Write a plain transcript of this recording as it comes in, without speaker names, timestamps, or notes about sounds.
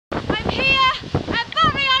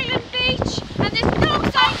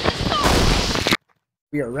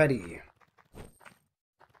We are ready.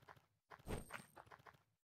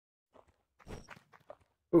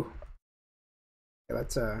 Ooh. Okay,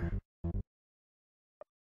 let's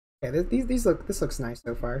yeah, this looks nice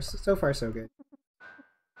so far. So far so good.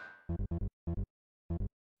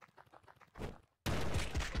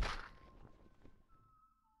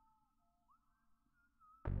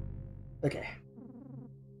 Okay.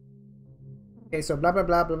 Okay, so blah blah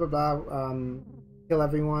blah blah blah blah. Kill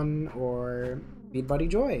everyone or meet Buddy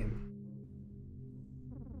Joy.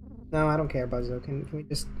 No, I don't care, Buzzo. Can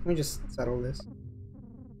we just settle this?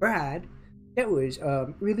 Brad, that was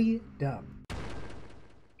really dumb.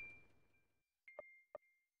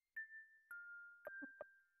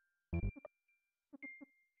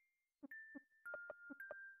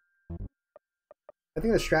 I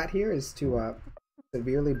think the strat here is to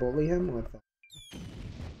severely bully him with.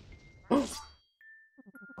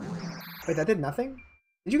 Wait, that did nothing?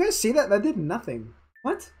 Did you guys see that? That did nothing.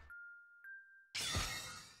 What?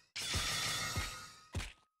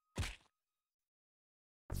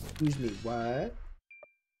 Excuse me, what?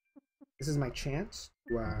 This is my chance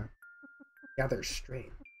to gather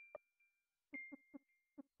strength.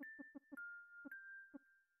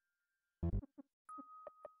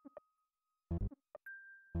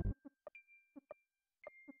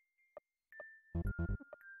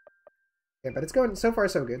 Yeah, but it's going so far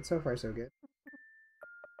so good. So far so good.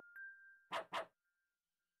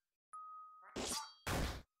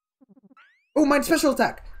 Oh, my special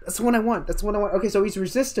attack! That's the one I want. That's the one I want. Okay, so he's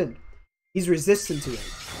resistant. He's resistant to it.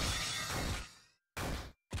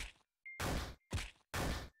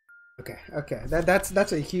 Okay, okay.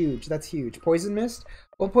 That's huge. Poison mist.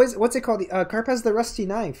 Well, poison. What's it called? The Carp has the rusty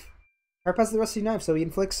knife. Carp has the rusty knife, so he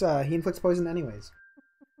inflicts poison anyways.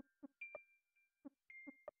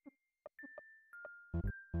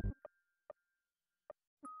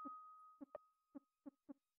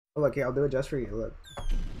 Oh, look, here, I'll do it just for you. Look.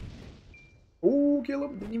 Oh, kill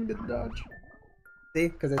him! Didn't even do the dodge. See,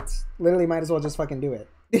 because it's literally might as well just fucking do it.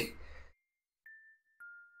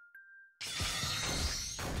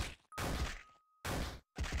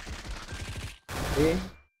 See?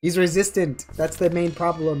 He's resistant. That's the main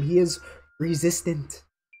problem. He is resistant.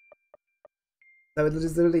 So it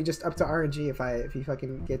is literally just up to RNG if he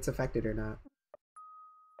fucking gets affected or not.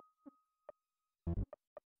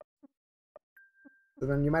 So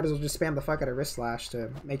then you might as well just spam the fuck out of wrist slash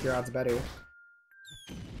to make your odds better.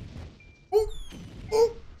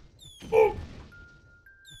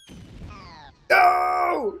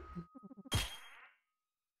 No!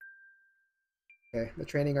 Okay, the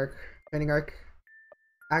training arc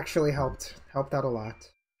actually helped out a lot.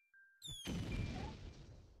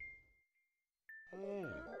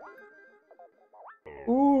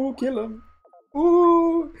 Ooh, kill him!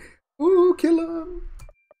 Ooh, kill him!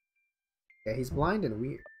 Yeah, he's blind and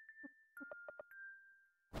weird.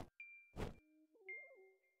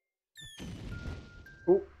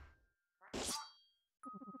 Ooh.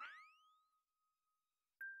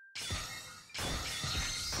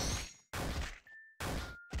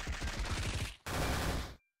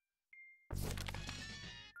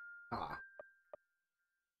 Ah,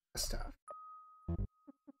 that's tough.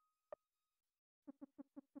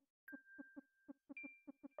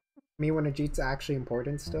 Me when Ajit's actually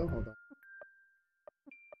important still? Hold on.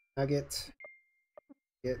 Nugget.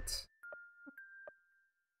 Get.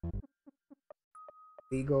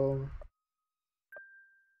 Legal.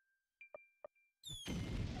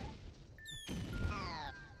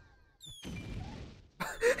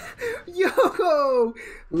 Yo!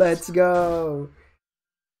 Let's go!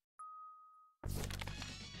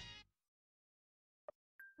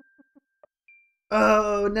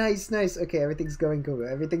 Oh, nice, nice. Okay, everything's going cool.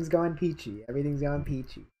 Everything's going peachy. Everything's going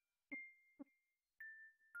peachy.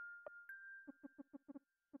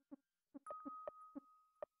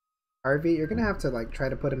 Harvey, you're gonna have to, like, try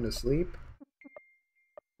to put him to sleep.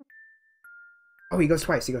 Oh, he goes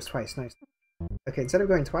twice. He goes twice. Nice. Okay, instead of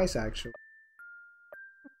going twice, actually.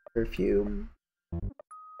 Perfume.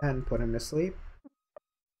 And put him to sleep.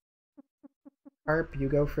 Harp, you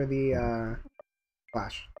go for the,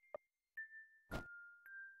 flash.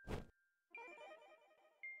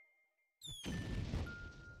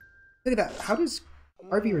 Look at that. How does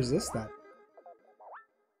Harvey resist that?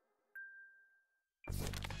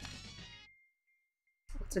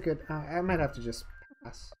 That's a good... I might have to just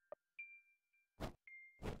pass.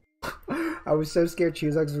 I was so scared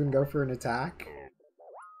Chuzak was gonna go for an attack.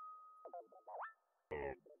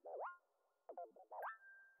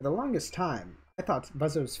 For the longest time, I thought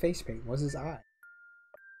Buzzo's face paint was his eye.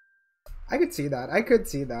 I could see that. I could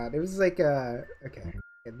see that. It was like, okay.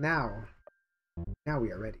 And now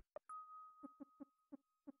we are ready.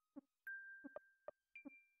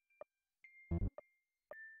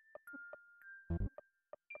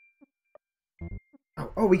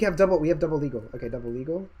 Oh, we have double legal. Okay, double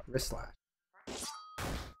legal. Wrist slash.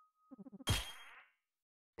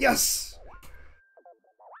 Yes!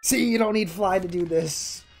 See, you don't need fly to do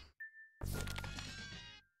this.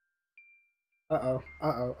 Uh-oh.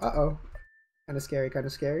 Uh-oh. Uh-oh. Kind of scary, kind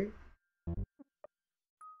of scary.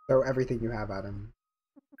 Throw everything you have at him.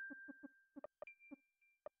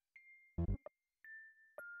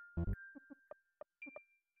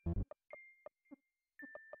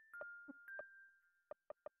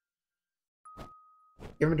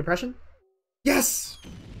 Give him depression? Yes!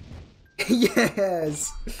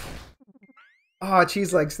 Yes! Oh,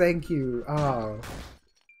 cheese legs, thank you. Oh.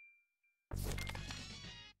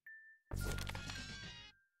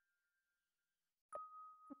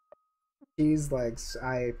 Cheese legs,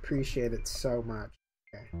 I appreciate it so much.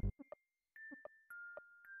 Okay.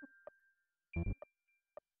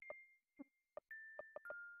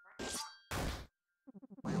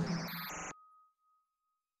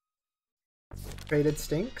 Traded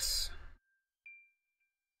stinks.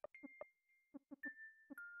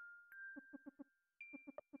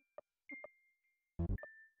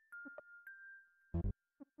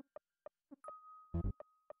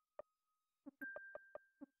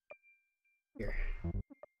 Here.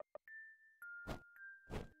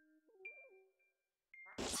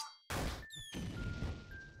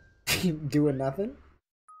 Doing nothing?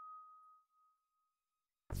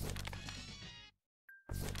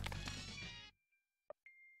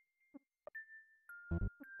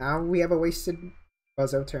 Now we have a wasted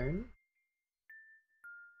Buzzo turn.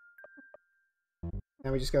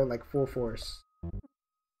 Now we just go like full force.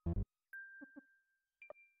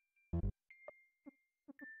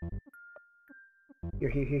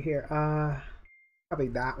 Here. Probably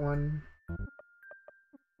that one.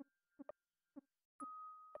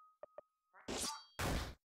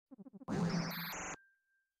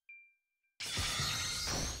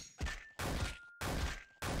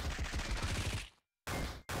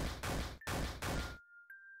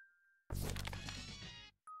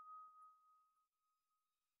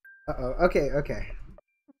 Uh-oh. Okay.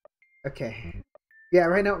 Yeah,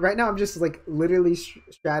 right now I'm just like literally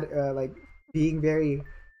like being very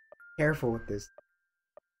careful with this.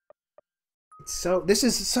 This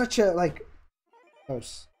is such a like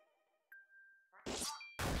close.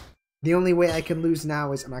 The only way I can lose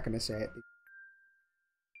now is I'm not gonna say it.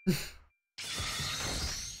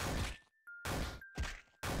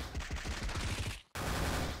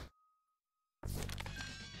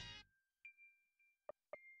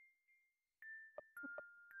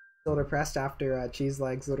 Still depressed after cheese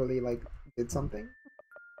legs literally like did something.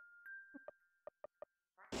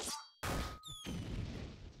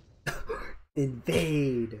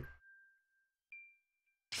 Invade.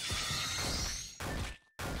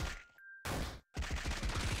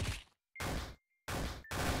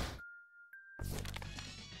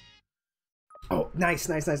 Oh, nice.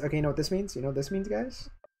 Okay, you know what this means? You know what this means, guys?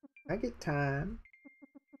 I get time.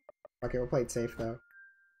 Okay, we'll play it safe though.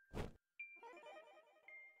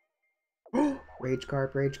 Rage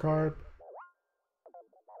carp.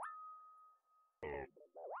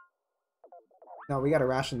 No, we gotta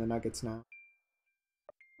ration the nuggets now.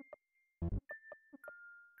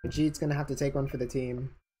 Vegeta's gonna have to take one for the team.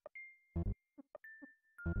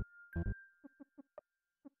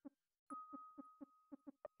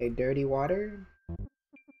 A dirty water.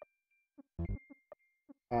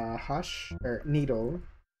 Hush or needle.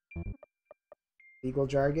 Legal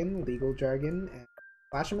jargon, and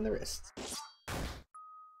flash him in the wrist.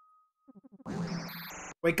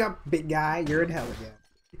 Wake up, big guy, you're in hell again.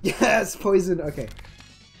 Yes, poison, okay.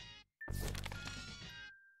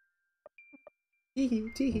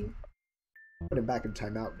 Teehee. Put him back in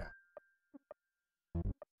timeout now.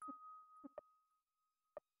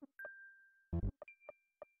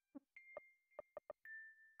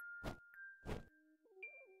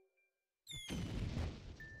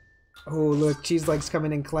 Oh, look, cheese legs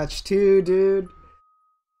coming in clutch too, dude.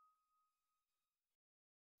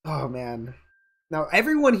 Oh, man. Now,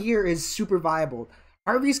 everyone here is super viable.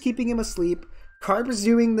 Harvey's keeping him asleep. Carp is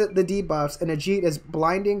doing the debuffs, and Ajit is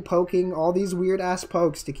blinding, poking, all these weird-ass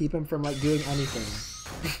pokes to keep him from, like, doing anything.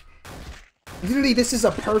 Literally, this is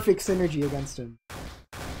a perfect synergy against him.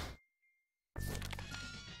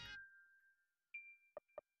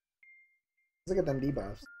 Look at them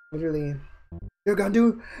debuffs. Literally, you're gonna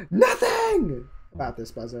do nothing about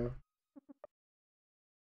this, Buzzo.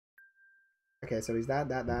 Okay, so he's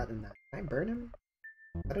that, and that. Can I burn him?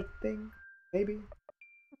 Is that a thing? Maybe?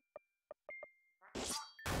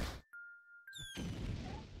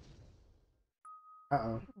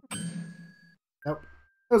 Uh-oh. Nope.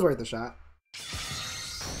 It was worth a shot.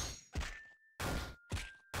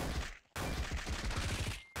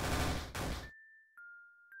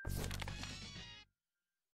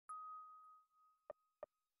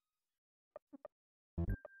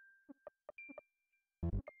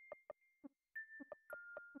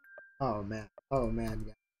 Oh man. Oh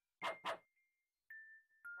man.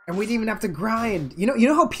 And we didn't even have to grind. You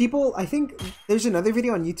know how people, I think there's another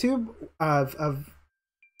video on YouTube of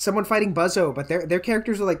someone fighting Buzzo, but their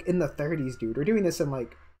characters are like in the 30s, dude. We're doing this in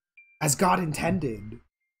like as God intended.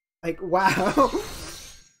 Like, wow.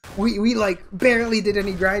 we like barely did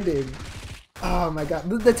any grinding. Oh my god.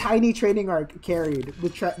 The tiny training arc carried.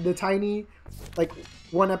 The tiny like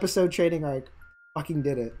 1 episode training arc fucking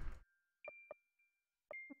did it.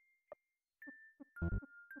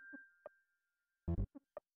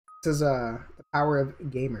 This is the power of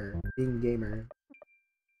being gamer.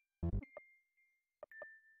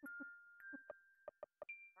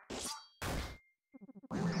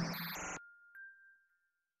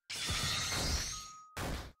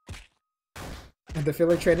 And the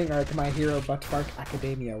filler training arc, My Hero Buttfuck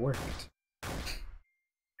Academia worked.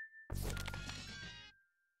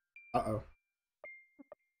 Uh-oh.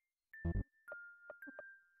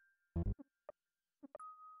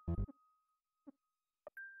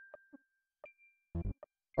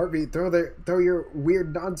 Heartbeat, throw your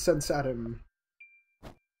weird nonsense at him.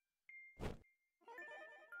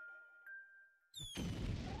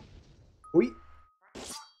 Oi.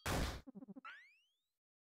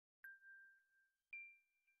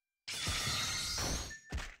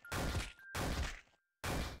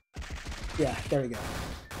 Yeah, there we go.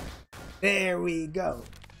 There we go.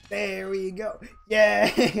 There we go.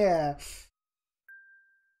 Yeah.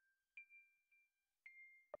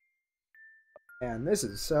 Man, this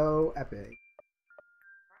is so epic.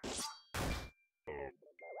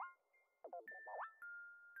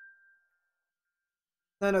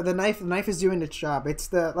 No, the knife is doing its job. It's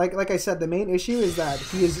the like I said, the main issue is that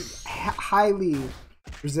he is highly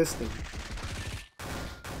resistant.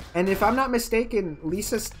 And if I'm not mistaken,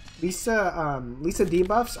 Lisa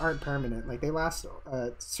debuffs aren't permanent. Like they last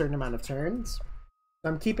a certain amount of turns. So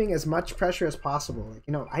I'm keeping as much pressure as possible. Like,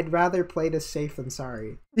 you know, I'd rather play this safe than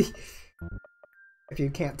sorry. If you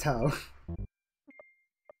can't tell.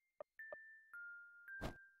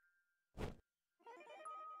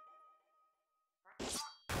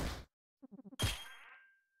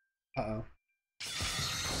 Uh-oh.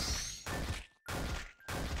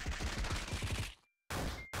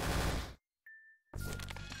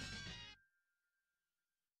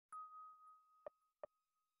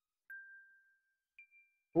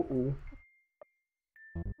 Uh-oh.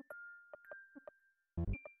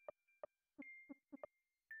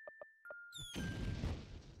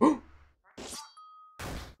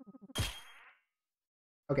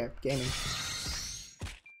 Okay, gaming.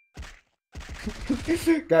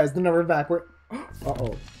 Guys, no, we're back. We're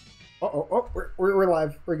uh-oh. Uh-oh. Oh, we're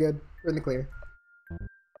live. We're good. We're in the clear.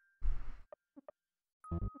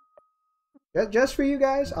 Just for you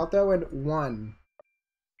guys, I'll throw in 1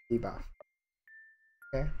 debuff.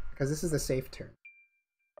 Okay? Because this is a safe turn.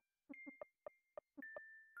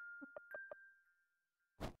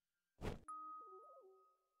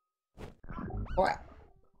 What?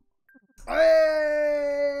 Hey!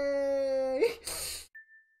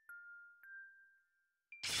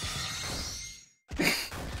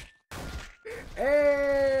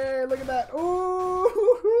 Hey! Look at that! Ooh!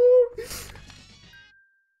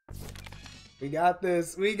 We got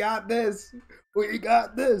this! We got this! We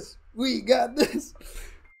got this! We got this!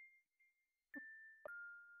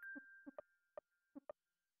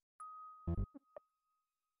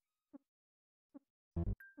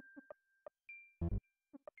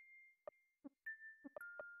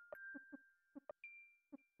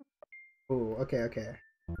 Ooh, okay.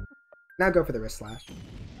 Now go for the wrist slash.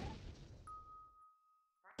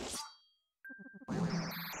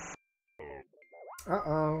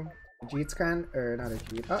 Uh-oh. Jeet's kind, or not a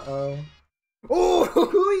Jeet. Uh-oh.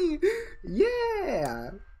 Oh,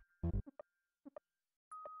 yeah!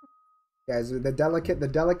 Guys, the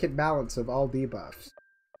delicate balance of all debuffs.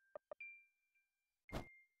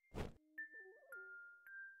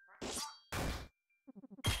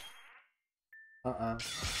 Uh-oh.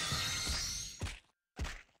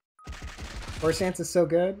 Force Stance is so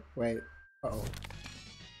good. Wait. Uh-oh.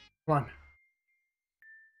 Come on.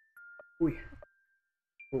 Ooh.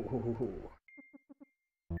 Ooh.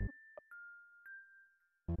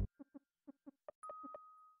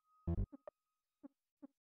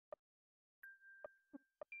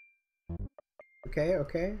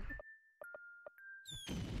 Okay.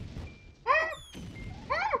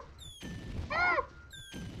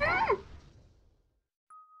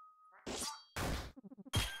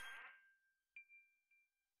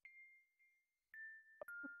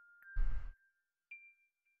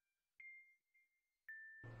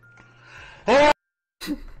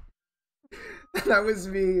 That was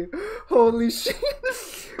me. Holy shit.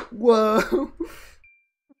 Whoa.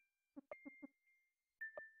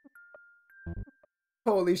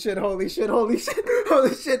 Holy shit, holy shit, holy shit,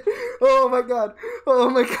 holy shit. Oh my god. Oh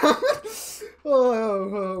my god.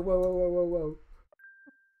 Oh, whoa, whoa, whoa, whoa,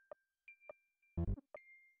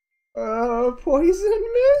 whoa. Poison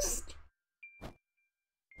mist?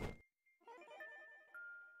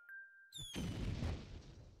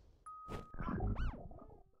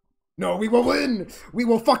 No, we will win! We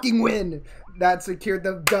will fucking win! That secured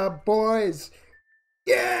the dub, boys!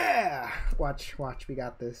 Yeah! Watch, watch, we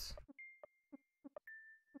got this.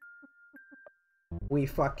 We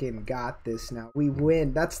fucking got this now. We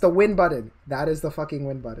win. That's the win button. That is the fucking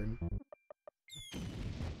win button.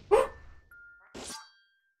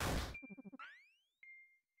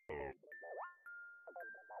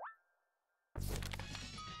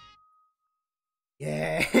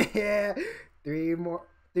 Yeah! Three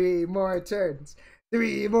more turns.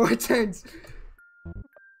 3 more turns.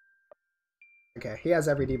 Okay, he has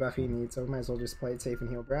every debuff he needs, so we might as well just play it safe and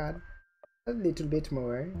heal Brad a little bit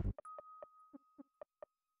more.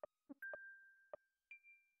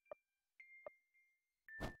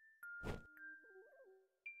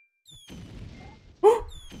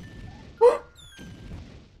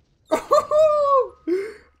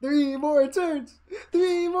 Three more turns.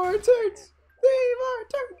 3 more turns. 3 more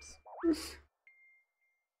turns.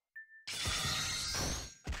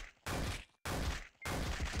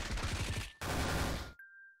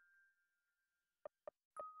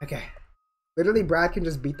 Okay. Literally, Brad can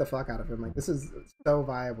just beat the fuck out of him. Like, this is so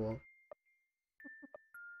viable.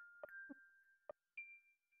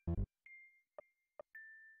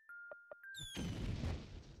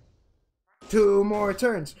 Two more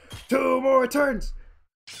turns. 2 more turns.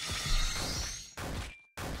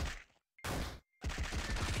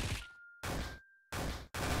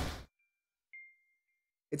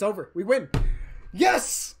 It's over. We win.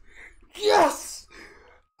 Yes! Yes!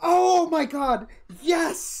 Oh my god.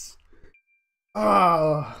 Yes!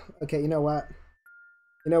 Oh. Okay, you know what?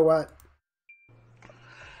 You know what?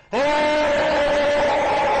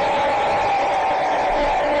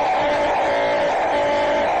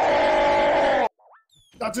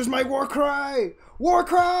 That is my war cry! War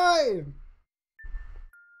cry!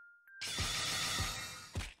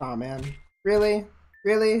 Oh man. Really?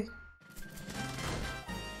 Really?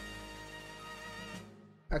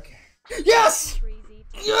 Okay. Yes!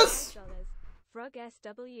 Yes! Frog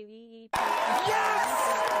SWEE. Yes!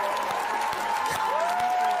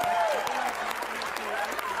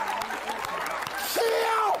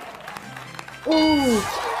 Ooh!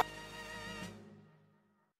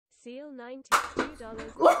 Seal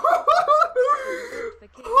 $92.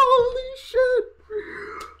 Holy shit!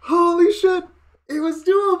 Holy shit! It was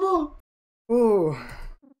doable! Ooh.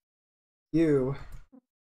 You.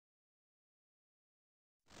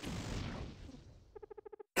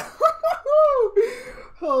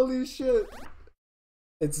 Holy shit.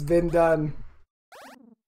 It's been done.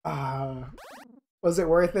 Was it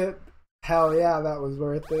worth it? Hell yeah, that was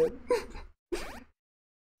worth it.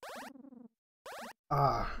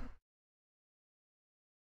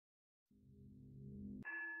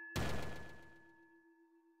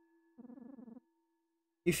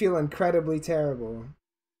 You feel incredibly terrible.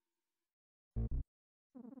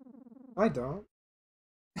 I don't.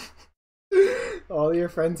 All your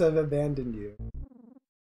friends have abandoned you.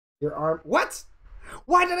 Your arm— What?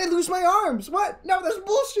 Why did I lose my arms? What? No, that's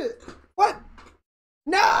bullshit. What?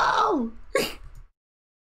 No!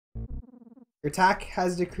 Your attack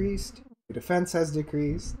has decreased. Your defense has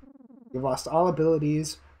decreased. You've lost all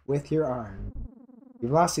abilities with your arm.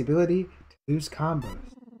 You've lost the ability to lose combos.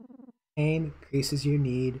 Pain increases your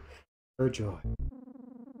need for joy.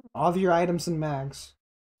 All of your items and mags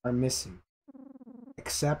are missing,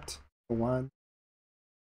 except the one.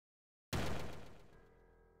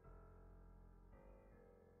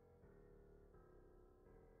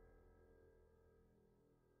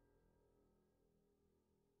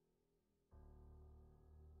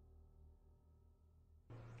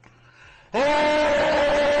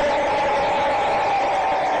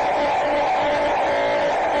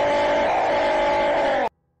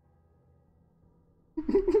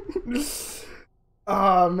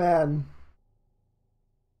 Oh man.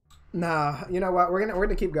 Nah, you know what? We're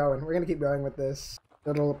gonna keep going. We're gonna keep going with this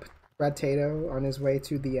little Potato on his way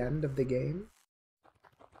to the end of the game.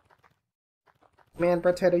 Man,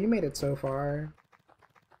 Potato, you made it so far.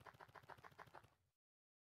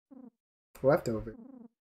 Leftover.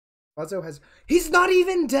 Buzzo has— He's not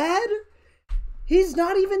even dead? He's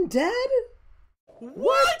not even dead?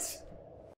 What?